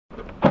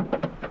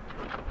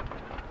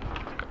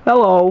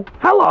Hello,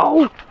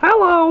 hello,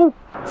 hello.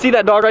 See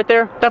that dog right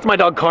there? That's my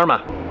dog Karma.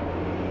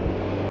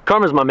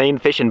 Karma's my main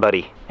fishing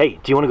buddy. Hey,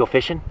 do you want to go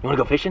fishing? You want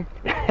to go fishing?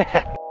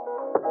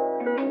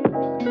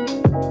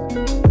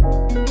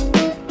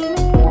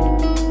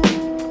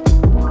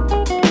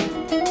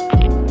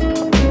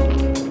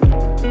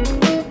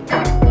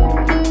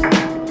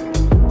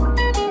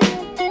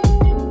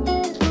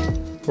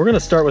 We're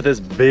gonna start with this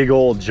big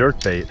old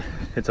jerkbait.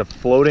 It's a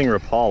floating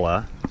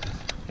Rapala,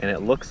 and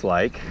it looks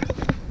like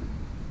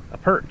a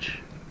perch.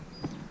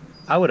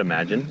 I would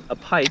imagine a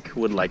pike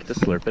would like to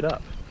slurp it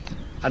up.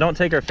 I don't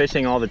take her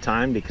fishing all the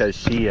time because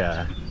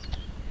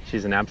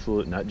she's an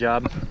absolute nut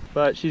job,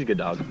 but she's a good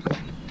dog.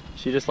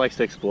 She just likes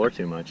to explore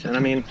too much, and I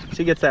mean,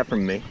 she gets that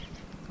from me.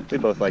 We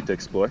both like to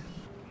explore.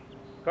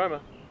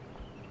 Karma.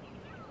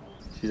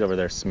 She's over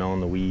there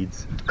smelling the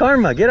weeds.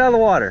 Karma, get out of the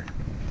water.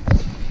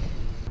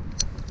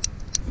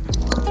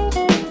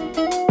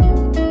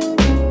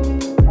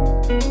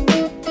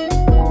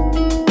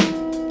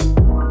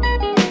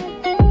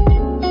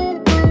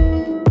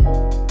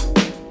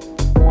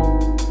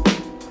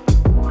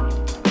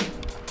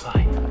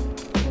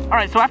 All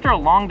right, so after a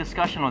long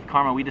discussion with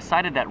Karma, we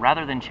decided that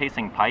rather than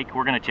chasing pike,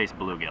 we're gonna chase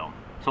bluegill.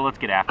 So let's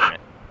get after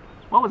it.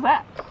 What was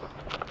that?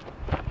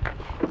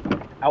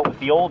 Out with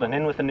the old and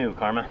in with the new,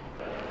 Karma.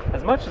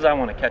 As much as I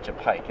want to catch a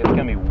pike, it's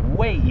gonna be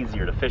way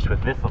easier to fish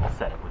with this little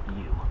setup with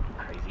you.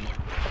 Crazy.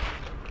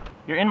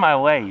 You're in my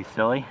way, you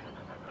silly.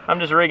 I'm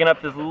just rigging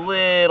up this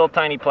little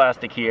tiny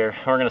plastic here.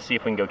 We're gonna see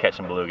if we can go catch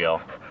some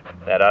bluegill.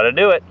 That ought to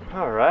do it.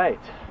 All right.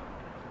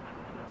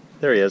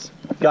 There he is.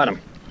 Got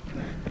him.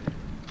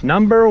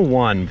 Number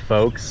one,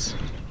 folks.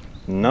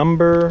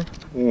 Number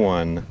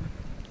one.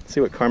 Let's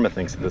see what Karma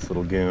thinks of this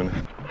little goon.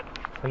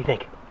 What do you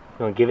think?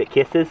 You want to give it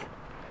kisses?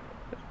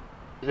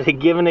 Is it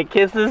giving it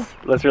kisses?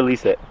 Let's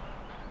release it.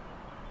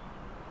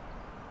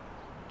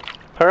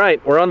 All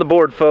right, we're on the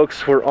board,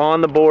 folks. We're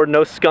on the board.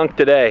 No skunk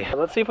today.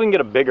 Let's see if we can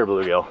get a bigger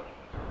bluegill.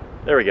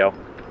 There we go.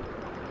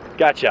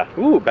 Gotcha.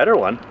 Ooh, better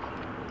one.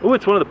 Ooh,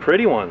 it's one of the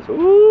pretty ones.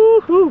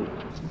 Ooh-hoo.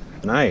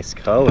 Nice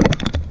color.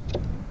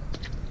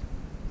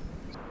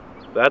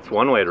 That's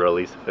one way to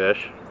release a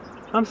fish.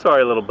 I'm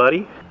sorry, little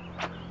buddy.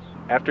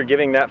 After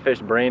giving that fish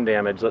brain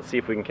damage, let's see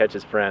if we can catch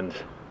his friends.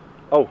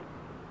 Oh,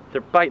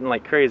 they're biting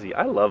like crazy.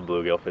 I love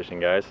bluegill fishing,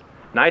 guys.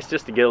 Nice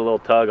just to get a little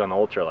tug on the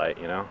ultralight,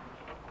 you know?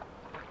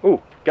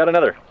 Ooh, got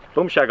another.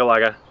 Boom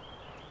shakalaka.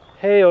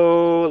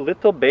 Hey-oh,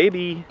 little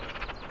baby.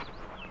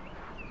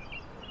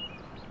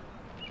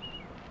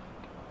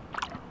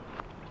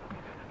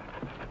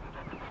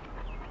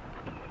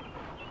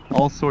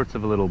 All sorts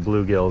of little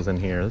bluegills in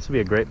here. This would be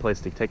a great place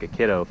to take a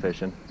kiddo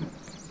fishing.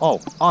 Oh,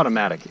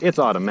 automatic. It's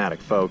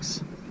automatic,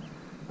 folks.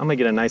 I'm gonna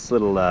get a nice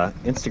little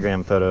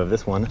Instagram photo of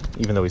this one,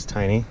 even though he's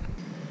tiny.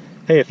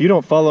 Hey, if you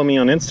don't follow me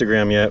on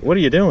Instagram yet, what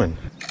are you doing?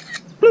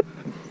 Bloop.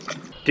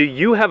 Do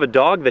you have a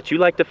dog that you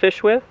like to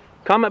fish with?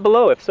 Comment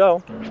below if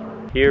so.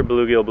 Here,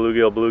 bluegill,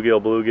 bluegill,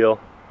 bluegill, bluegill.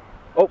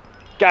 Oh,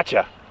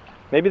 gotcha.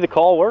 Maybe the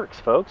call works,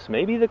 folks.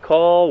 Maybe the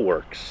call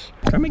works.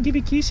 I'm gonna give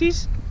you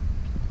kisses.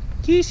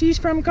 Kisses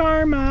from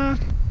Karma.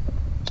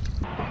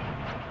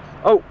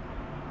 Oh,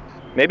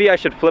 maybe I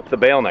should flip the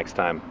bail next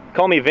time.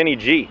 Call me Vinny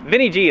G.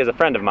 Vinny G is a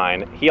friend of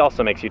mine. He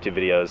also makes YouTube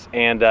videos,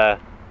 and I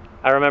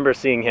remember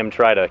seeing him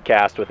try to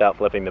cast without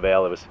flipping the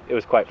bail. It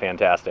was quite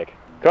fantastic.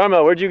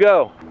 Karma, where'd you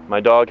go? My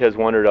dog has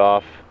wandered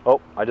off.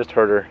 Oh, I just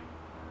heard her.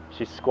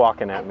 She's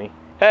squawking at me.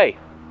 Hey,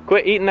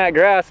 quit eating that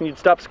grass and you'd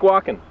stop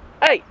squawking.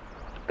 Hey,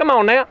 come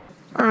on now.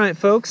 All right,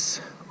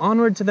 folks,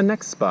 onward to the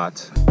next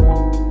spot.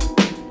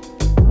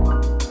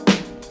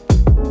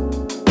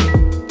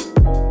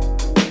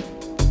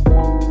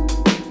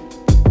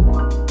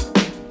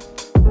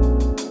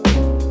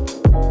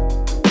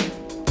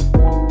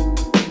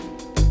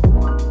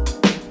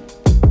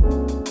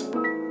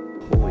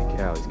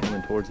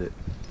 Towards it.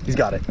 He's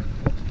got it.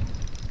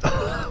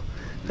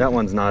 That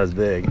one's not as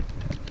big.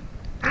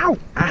 Ow!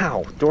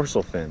 Ow!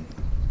 Dorsal fin.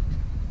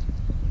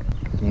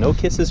 No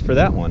kisses for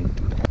that one.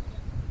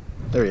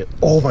 There he is.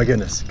 Oh my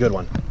goodness, good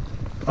one.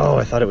 Oh,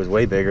 I thought it was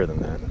way bigger than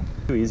that.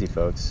 Too easy,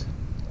 folks.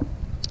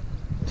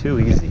 Too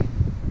easy.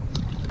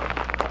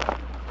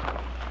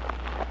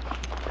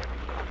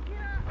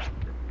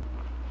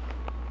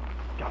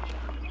 Gotcha.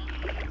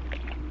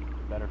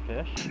 Better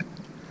fish?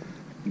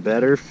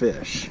 Better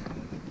fish.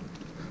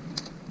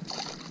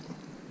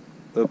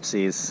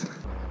 Oopsies.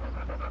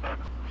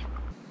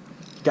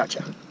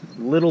 Gotcha.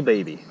 Little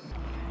baby.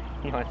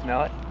 You want to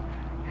smell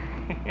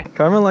it?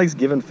 Karma likes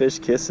giving fish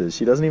kisses.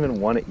 She doesn't even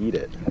want to eat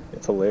it.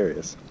 It's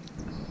hilarious.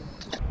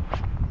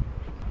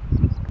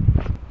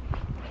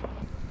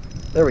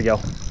 There we go.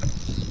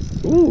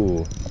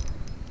 Ooh.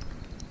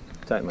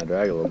 Tighten my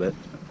drag a little bit.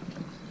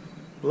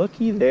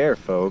 Looky there,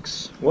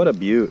 folks. What a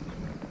beaut.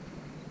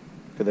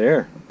 Look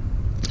there.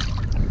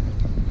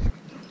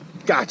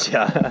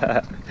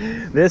 Gotcha!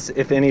 This,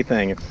 if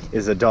anything,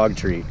 is a dog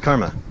treat.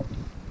 Karma,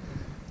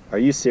 are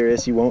you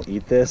serious? You won't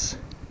eat this?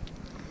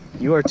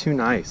 You are too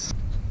nice.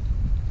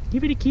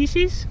 Give it a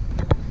kisses?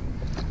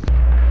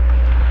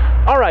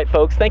 All right,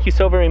 folks, thank you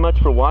so very much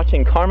for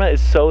watching. Karma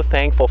is so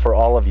thankful for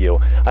all of you.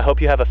 I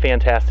hope you have a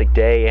fantastic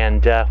day,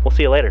 and we'll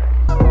see you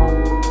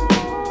later.